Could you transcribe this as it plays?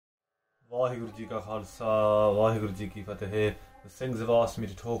Vaheguru Ji Ka Khalsa, Vaheguru Ji Ki Fateh. The Singhs have asked me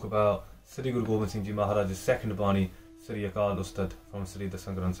to talk about Sri Guru Gobind Singh Ji Maharaj's second Baani Sri Akaal Ustat from Sri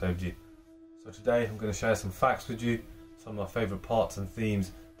Dasam Granth Sahib Ji. So today I'm going to share some facts with you, some of my favourite parts and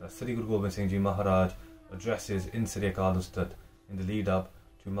themes that Sri Guru Gobind Singh Ji Maharaj addresses in Sri Akaal Ustat in the lead up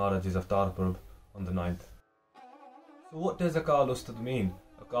to Maharaj's Avtaar Purab on the 9th. So what does Akaal Ustat mean?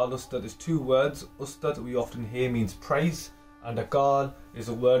 Akaal Ustat is two words. Ustat we often hear means praise, and Akaal is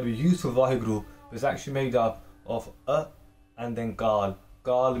a word we use for Vaheguru, but it's actually made up of a and then Kaal.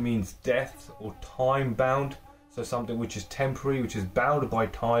 Kaal means death or time bound, so something which is temporary, which is bound by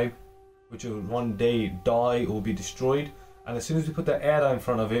time, which will one day die or be destroyed. And as soon as we put the era in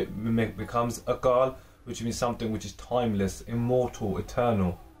front of it, it becomes Akaal, which means something which is timeless, immortal,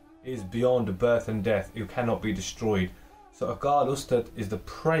 eternal. It is beyond birth and death. It cannot be destroyed. So Akaal Ustat is the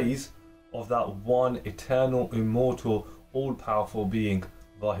praise of that one eternal, immortal, all-powerful being,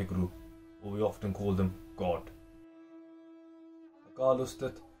 Vaheguru, or we often call them God. Akaal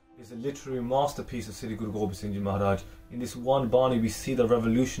Ustat is a literary masterpiece of Sri Guru Gobind Singh Ji Maharaj. In this one Baani we see the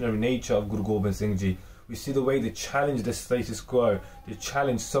revolutionary nature of Guru Gobind Singh Ji. We see the way they challenge the status quo, they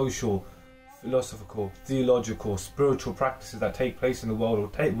challenge social, philosophical, theological, spiritual practices that take place in the world,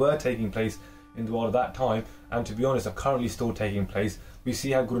 or were taking place in the world at that time, and to be honest are currently still taking place. We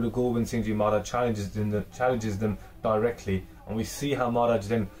see how Guru Gobind Singh Ji Maharaj challenges them directly, and we see how Maharaj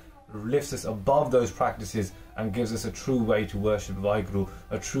then lifts us above those practices and gives us a true way to worship Vaheguru,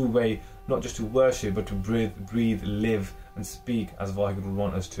 a true way not just to worship but to breathe, live and speak as Vaheguru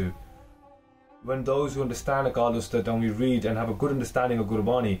want us to. When those who understand Akaal Ustat and we read and have a good understanding of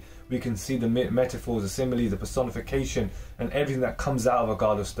Gurbani, we can see the metaphors, the similes, the personification and everything that comes out of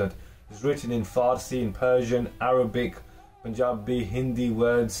Akaal Ustat. It's written in Farsi, in Persian, Arabic, Punjabi, Hindi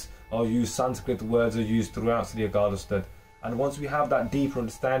words are used, Sanskrit words are used throughout Sri Akaal Ustat. And once we have that deeper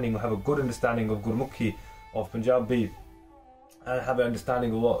understanding, we have a good understanding of Gurmukhi, of Punjabi, and have an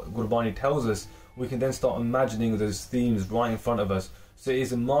understanding of what Gurbani tells us, we can then start imagining those themes right in front of us. So it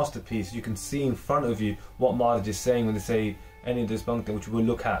is a masterpiece. You can see in front of you what Maharaj is saying when they say any of this bhakti, which we'll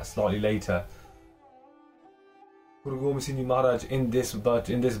look at slightly later. Guru Gobind Singh Ji Maharaj in this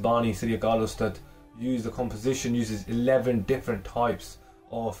Baani Sri Akaal Ustat uses 11 different types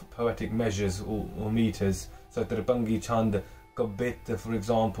of poetic measures or meters. So Tripangi Chand, Gobind for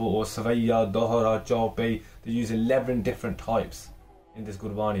example, or Savaiya, Dohara, Chaupe, they use 11 different types in this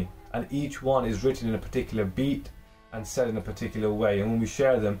Gurbani, and each one is written in a particular beat and said in a particular way, and when we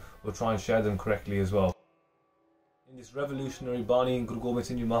share them, we'll try and share them correctly as well. In this revolutionary Baani, Guru Gobind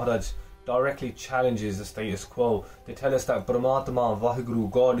Singh Ji Maharaj directly challenges the status quo. They tell us that Paramatma, Vaheguru,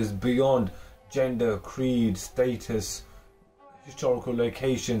 God is beyond gender, creed, status, historical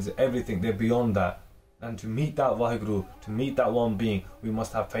locations, everything. They're beyond that. And to meet that Vaheguru, to meet that one being, we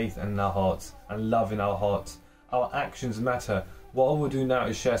must have faith in our hearts and love in our hearts. Our actions matter. What I will do now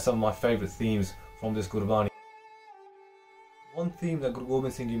is share some of my favourite themes from this Gurbani. One theme that Guru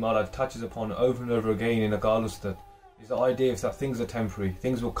Gobind Singh Ji Maharaj touches upon over and over again in Akaal Ustat is the idea that things are temporary,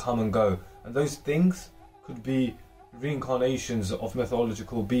 things will come and go. And those things could be reincarnations of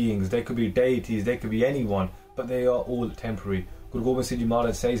mythological beings, they could be deities, they could be anyone, but they are all temporary. Guru Gobind Singh Ji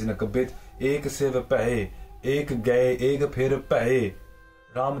Maharaj says in a Gobind, Ek sev pahe, ek gaye, ek phir pahe,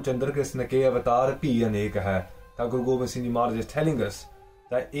 Ramchandra Krishna ke Avtaar bhi anek hai. That Guru Gobind Singh Ji Maharaj is telling us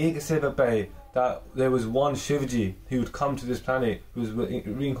that ek sev pahe, that there was one Shivji who would come to this planet, who was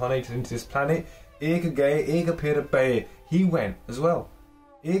reincarnated into this planet. Ek gaye, ek phir pahe, he went as well.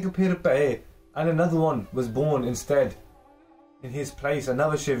 Ek phir pahe, and another one was born instead in his place,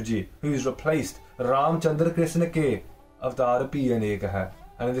 another Shivji who is replaced. Ramchandra Krishna ke Avtaar bhi anek hai.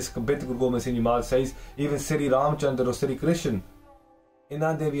 And in this Gobind, Guru Gobind Singh Ji Maharaj says, even Sri Ramchandra or Sri Krishna,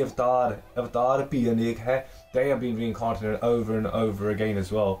 Inna Devi Avtaar bhi anek hai, they have been reincarnated over and over again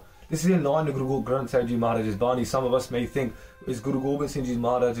as well. This is in line with Guru Granth Sahib Ji Maharaj's Baani. Some of us may think, is Guru Gobind Singh Ji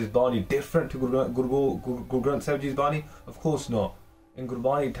Maharaj's Baani different to Guru Granth Sahib Ji's Baani? Of course not. In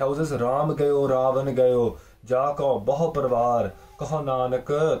Gurbani it tells us, Ram gayo, Ravan gayo, Jako baho parvar, Kaho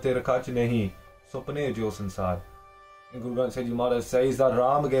Nanak tera kach nahi, Sopne jo sansar. In Guru Granth Sahib Ji Maharaj says that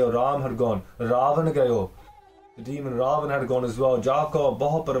Ram gayo, Ram had gone, Ravan gayo, the demon Ravan had gone as well, Jako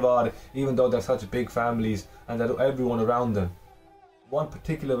baho parvar, even though they're such big families and that everyone around them. One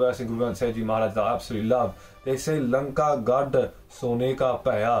particular verse in Guru Granth Sahib Ji Maharaj that I absolutely love, they say, Lanka gad sone ka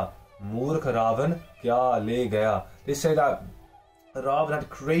paya, Murkh Ravan kya le gaya. They say that Ravan had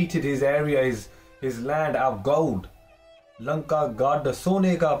created his area, his land out of gold. Lanka gad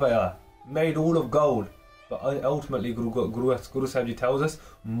sone ka paya, made all of gold. But ultimately Guru Sahib Ji tells us,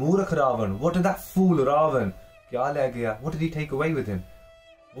 Murkh Ravan, what did that fool Ravan, kya le gaya, what did he take away with him?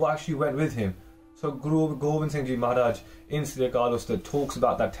 What actually went with him? So Guru Gobind Singh Ji Maharaj in Sri Akaal Ustat talks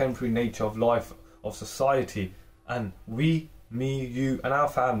about that temporary nature of life, of society, and we, me, you and our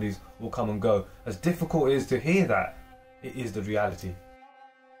families will come and go. As difficult it is to hear that, it is the reality.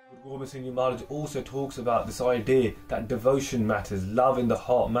 Guru Gobind Singh Ji Maharaj also talks about this idea that devotion matters, love in the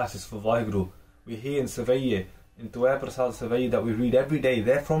heart matters for Vaheguru. We hear in Savaiye, in Tuai Prasad Savaiye that we read every day,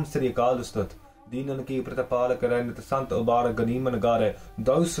 they're from Sri Akaal Ustat. Dinan ki pratapala karen the Sant Obara Ganiman Gare.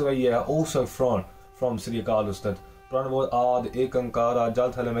 Those Savaiye are also from Sri Akaal Ustat. Pranavo Ad Ekankara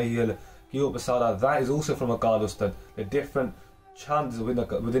Jal Thalamahil Kiyopasala, that is also from Akaal Ustat. The different chants within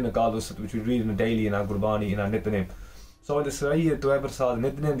Akaal Ustat which we read in the daily in our Gurbani, in our Nityanim. So in the Savaiye Tuai Prasad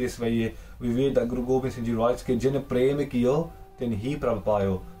Nityanim this Savaiye, we read that Guru Gobind Singh Ji writes Ke Jin Prem Kiyo Tin Hi Prabh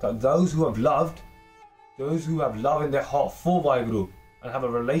Payo. That those who have love in their heart for Vaheguru and have a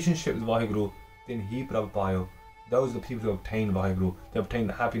relationship with Vaheguru, then Hi Prabh Payo. Those are the people who obtain Vaheguru. They obtain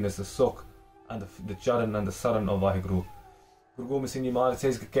the happiness, the sukh, and the charan and the saran of Vaheguru. Guru Gobind Singh Ji Maharaj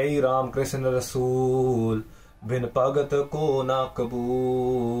says, Kei Ram Krishna Rasool bin Pagat ko na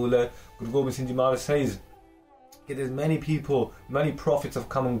Kabul. Guru Gobind Singh Ji Maharaj says, there's many people, many prophets have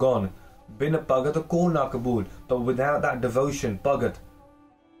come and gone. Bin Pagat ko na Kabul. But without that devotion, Pagat,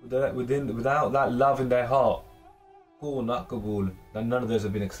 without that love in their heart, ko na Kabul, then none of those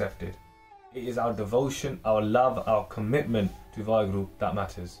have been accepted. It is our devotion, our love, our commitment to Vaheguru that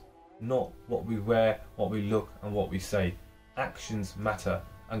matters. Not what we wear, what we look and what we say. Actions matter,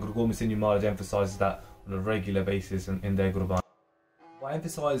 and Guru Gobind Singh Ji Maharaj emphasises that on a regular basis in their Gurbani. By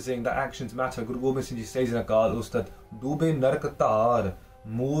emphasising that actions matter, Guru Gobind Singh Ji says in Akaal Ustat, Dube nark tar,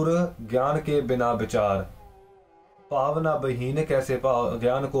 moor gyan ke bina bichar. Pavana bahine kaise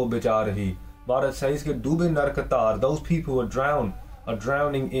gyan ko bichar hi. Maharaj says that Dube nark tar, those people who are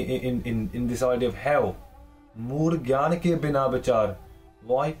drowning in this idea of hell. Moor gyan ke bina bichar.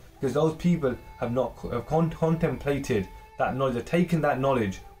 Why? Because those people have contemplated that knowledge. They've taken that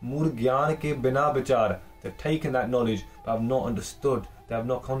knowledge. Moor gyan ke bina bichar. They've taken that knowledge but have not understood. They have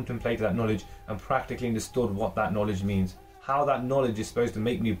not contemplated that knowledge and practically understood what that knowledge means. How that knowledge is supposed to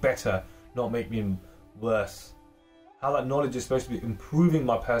make me better, not make me worse. How that knowledge is supposed to be improving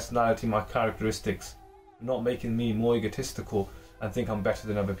my personality, my characteristics, not making me more egotistical and think I'm better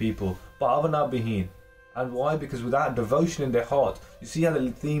than other people. Bhavana Bihin. And why? Because without devotion in their heart, you see how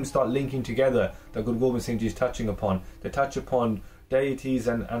the themes start linking together that Guru Gobind Singh Ji is touching upon. They touch upon deities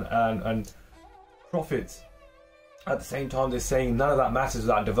and prophets. At the same time, they're saying none of that matters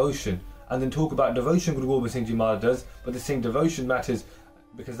without devotion. And then talk about devotion, Guru Gobind Singh Ji Maharaj does, but they're saying devotion matters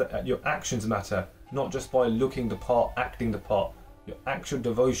because your actions matter, not just by looking the part, acting the part. Your actual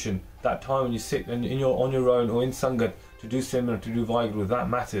devotion, that time when you sit on your own or in Sangat to do Simran, to do Vaheguru, that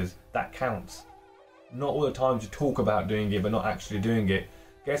matters, that counts. Not all the time to talk about doing it but not actually doing it.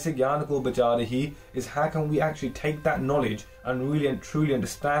 Kaise gyan ko bacharahi is how can we actually take that knowledge and really and truly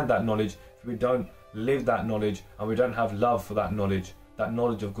understand that knowledge if we don't live that knowledge and we don't have love for that knowledge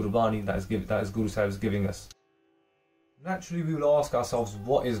of Gurbani that is Guru Sahib is giving us. Naturally we will ask ourselves,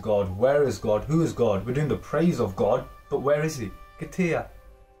 what is God? Where is God? Who is God? We're doing the praise of God, but where is He? Kitiya.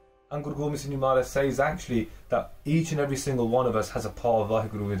 And Guru Gobind Singh Ji Maharaj says actually that each and every single one of us has a part of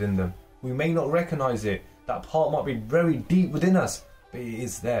Vaheguru within them. We may not recognise it. That part might be very deep within us, but it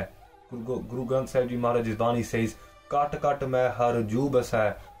is there. Guru Granth Sahib Ji Maharaj's Baani says, Kat kat mein har ju bas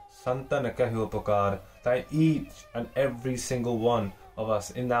hai, santan kahyo pukar. That each and every single one of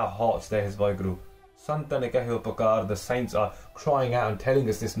us in our hearts there is Vaheguru. Santan kahyo pukar. The saints are crying out and telling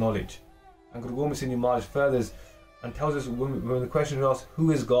us this knowledge. And Guru Gobind Singh Ji Maharaj furthers and tells us when the question is asked,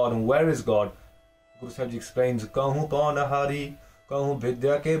 who is God and where is God? Guru Sahib Ji explains, Kahu paunahari, Kahu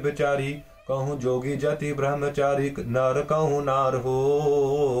vidya ke bichari, Kahu jogi jati brahmachari, nar kahu nar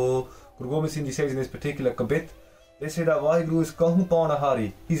ho. Guru Gobind Singh Ji says in this particular kabit, they say that Vaheguru is Kahu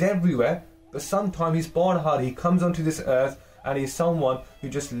paunahari. He's everywhere, but sometimes he's paunahari. He comes onto this earth and he's someone who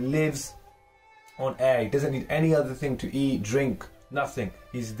just lives on air. He doesn't need any other thing to eat, drink, nothing.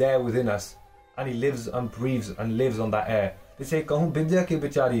 He's there within us. And he lives and breathes and lives on that air. They say, Kahu vidya ke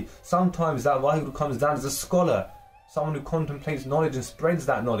bichari. Sometimes that Vaheguru comes down as a scholar, someone who contemplates knowledge and spreads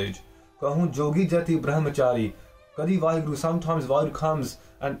that knowledge. Kahu jogi jati brahmachari. Kadi Vaheguru, sometimes Vaheguru comes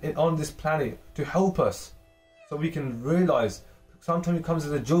and on this planet to help us, so we can realise. Sometimes he comes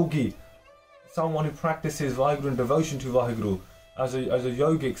as a jogi, someone who practices Vaheguru and devotion to Vaheguru as a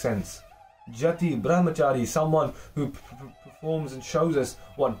yogic sense. Jati brahmachari, someone who performs and shows us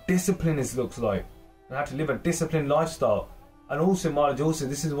what discipline looks like and how to live a disciplined lifestyle. And also Maharaj also,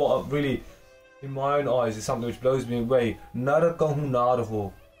 this is what really in my own eyes is something which blows me away. Nar kahu nar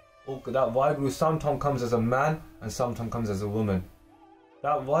ho. That Vaheguru sometimes comes as a man and sometimes comes as a woman.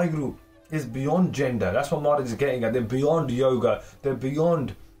 That Vaheguru is beyond gender. That's what Maharaj is getting at. They're beyond yoga. They're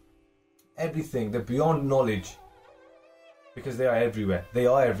beyond everything. They're beyond knowledge. Because they are everywhere. They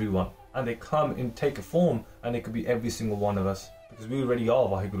are everyone. And they come and take a form, and it could be every single one of us. Because we already are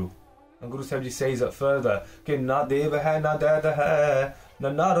Vaheguru. And Guru Sahib says that further. Ke na dev hai, na dad hai,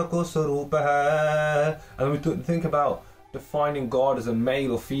 na nara ko saroop hai. And we think about defining God as a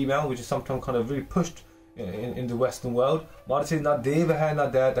male or female, which is sometimes kind of really pushed in the Western world. Maharaj says, na dev hai, na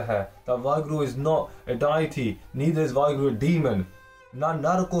dad hai. That Vaheguru is not a deity. Neither is Vaheguru a demon. Na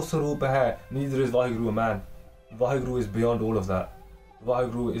nara ko saroop hai. Neither is Vaheguru a man. Vaheguru is beyond all of that.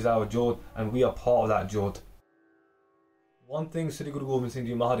 Vaheguru is our Jyot, and we are part of that Jyot. One thing Sri Guru Gobind Singh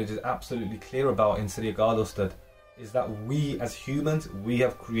Ji Maharaj is absolutely clear about in Sri Akaal Ustat is that we as humans, we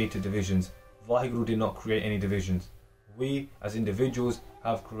have created divisions. Vaheguru did not create any divisions. We as individuals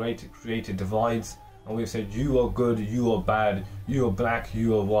have created divides, and we've said you are good, you are bad, you are black,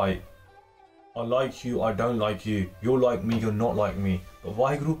 you are white. I like you, I don't like you. You're like me, you're not like me. But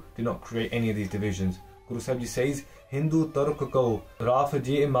Vaheguru did not create any of these divisions. Guru Sahib says, Hindu Turk ko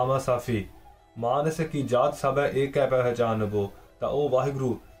Rafaji Mama Safi Manasa ki Jat Sabha Ek Pehajanabo. That oh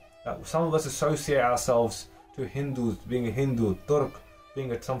Vaheguru, that some of us associate ourselves to Hindus, being a Hindu, Turk,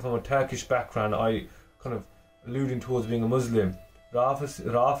 being some from a Turkish background, I kind of alluding towards being a Muslim.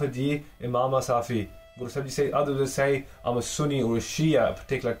 Rafaji Imama Safi. Guru Sahib says, others will say I'm a Sunni or a Shia, a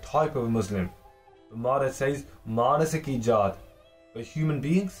particular type of a Muslim. But Maharaj says, Manasa ki Jat. But human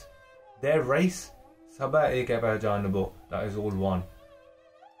beings, their race, that is all one.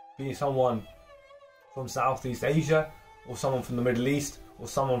 Be someone from Southeast Asia, or someone from the Middle East, or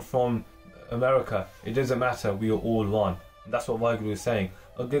someone from America, it doesn't matter, we are all one. And that's what Vaheguru is saying.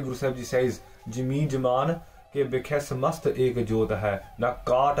 Again, Guru Sahib says, Jami Jaman ke bikhe samast ek jyot hai, na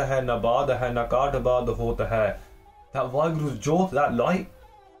kaat hai, na baad hai, na kaat baad hota hai. That Vaheguru's jyot, that light,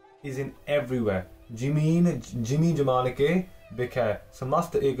 is in everywhere. Jami Jaman ke bikhe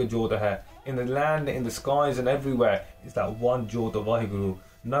samast ek jyot hai. In the land, in the skies, and everywhere is that one Jyot of Vaheguru.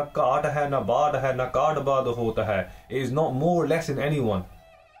 Na kaat hai, na baad hai, na kaat baad hota hai. It is not more or less in anyone.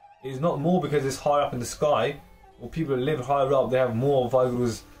 It is not more because it's high up in the sky, or people who live higher up, they have more of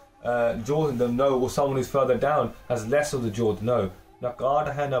Vaheguru's Jyot in them, no, or someone who's further down has less of the Jyot, no. Na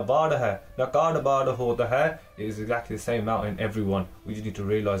kaat hai, na baad hai, na kaat baad hota hai. It is exactly the same amount in everyone. We just need to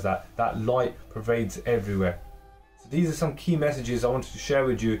realise that light pervades everywhere. So these are some key messages I wanted to share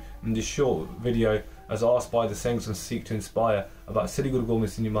with you in this short video, as asked by the Singhs and seek to inspire about Sri Guru Gobind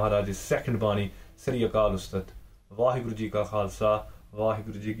Singh Ji Maharaj's second Baani Sri Akaal Ustat. Vaheguru Ji Ka Khalsa,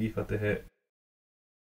 Vaheguru Ji Ki Fateh.